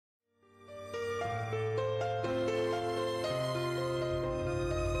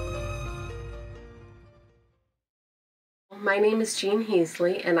my name is Jean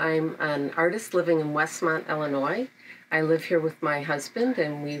Heasley, and I'm an artist living in Westmont, Illinois. I live here with my husband,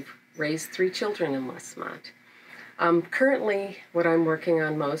 and we've raised 3 children in Westmont. Currently, what I'm working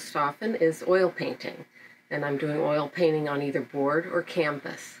on most often is oil painting, and I'm doing oil painting on either board or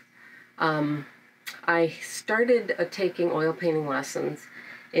canvas. I started taking oil painting lessons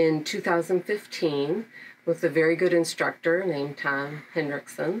in 2015 with a very good instructor named Tom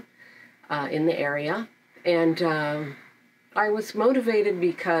Hendrickson in the area. And I was motivated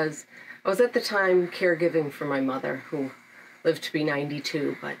because I was at the time caregiving for my mother, who lived to be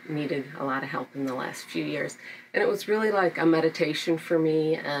 92 but needed a lot of help in the last few years. And it was really like a meditation for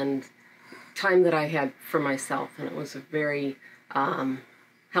me and time that I had for myself, and it was a very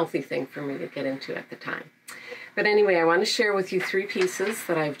healthy thing for me to get into at the time. But anyway, I want to share with you 3 pieces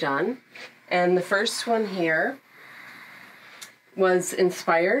that I've done. And the first one here was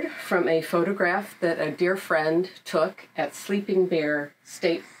inspired from a photograph that a dear friend took at Sleeping Bear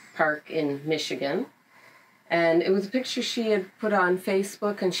State Park in Michigan. And it was a picture she had put on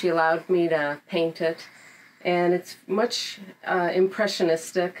Facebook, and she allowed me to paint it. And it's much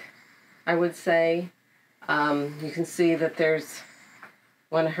impressionistic, I would say. You can see that there's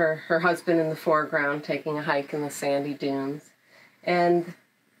her husband in the foreground taking a hike in the sandy dunes. And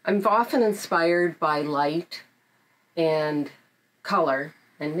I'm often inspired by light and color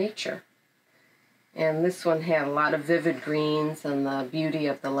and nature. And this one had a lot of vivid greens and the beauty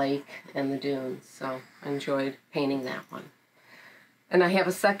of the lake and the dunes, so I enjoyed painting that one. And I have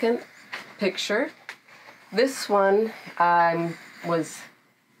a second picture. This one was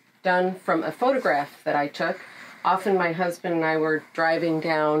done from a photograph that I took. Often my husband and I were driving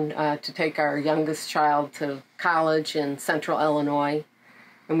down to take our youngest child to college in central Illinois.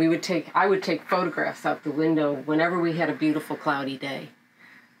 And I would take photographs out the window whenever we had a beautiful cloudy day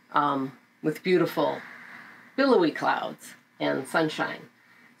with beautiful billowy clouds and sunshine.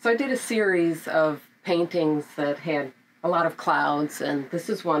 So I did a series of paintings that had a lot of clouds, and this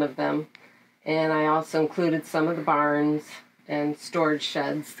is one of them. And I also included some of the barns and storage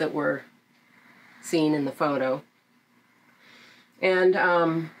sheds that were seen in the photo.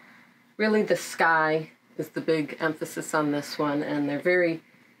 And really the sky is the big emphasis on this one, and they're very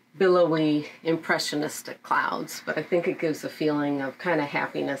billowy, impressionistic clouds, but I think it gives a feeling of kind of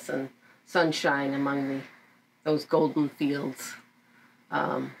happiness and sunshine among those golden fields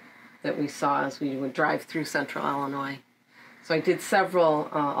that we saw as we would drive through central Illinois. So I did several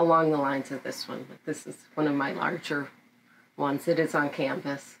along the lines of this one, but this is one of my larger ones. It is on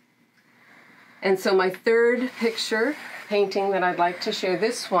canvas. And so my third picture painting that I'd like to share,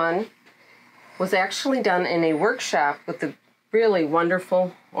 this one was actually done in a workshop with a really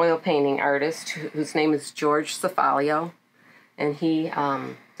wonderful oil painting artist whose name is George Cefalio, and he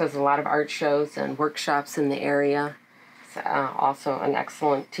does a lot of art shows and workshops in the area. He's also an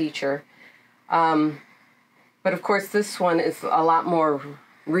excellent teacher. But of course this one is a lot more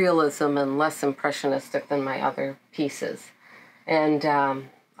realism and less impressionistic than my other pieces. And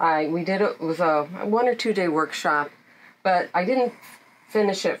it was a 1 or 2 day workshop, but I didn't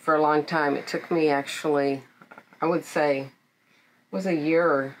finish it for a long time. It took me actually, I would say, was a year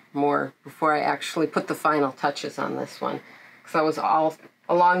or more before I actually put the final touches on this one, because I was all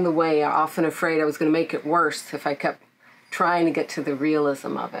along the way often afraid I was going to make it worse if I kept trying to get to the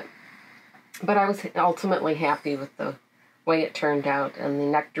realism of it. But I was ultimately happy with the way it turned out, and the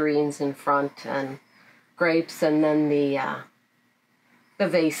nectarines in front and grapes, and then the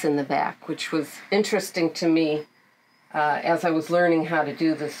vase in the back, which was interesting to me as I was learning how to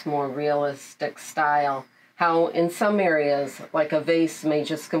do this more realistic style. How in some areas, like a vase may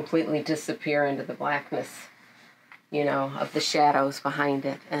just completely disappear into the blackness, of the shadows behind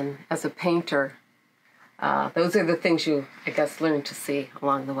it. And as a painter, those are the things you, I guess, learn to see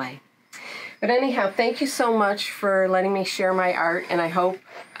along the way. But anyhow, thank you so much for letting me share my art, and I hope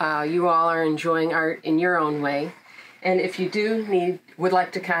you all are enjoying art in your own way. And if you would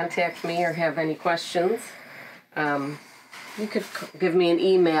like to contact me or have any questions, you could give me an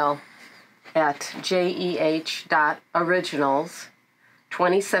email at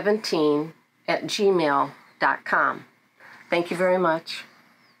jeh.originals2017@gmail.com. Thank you very much.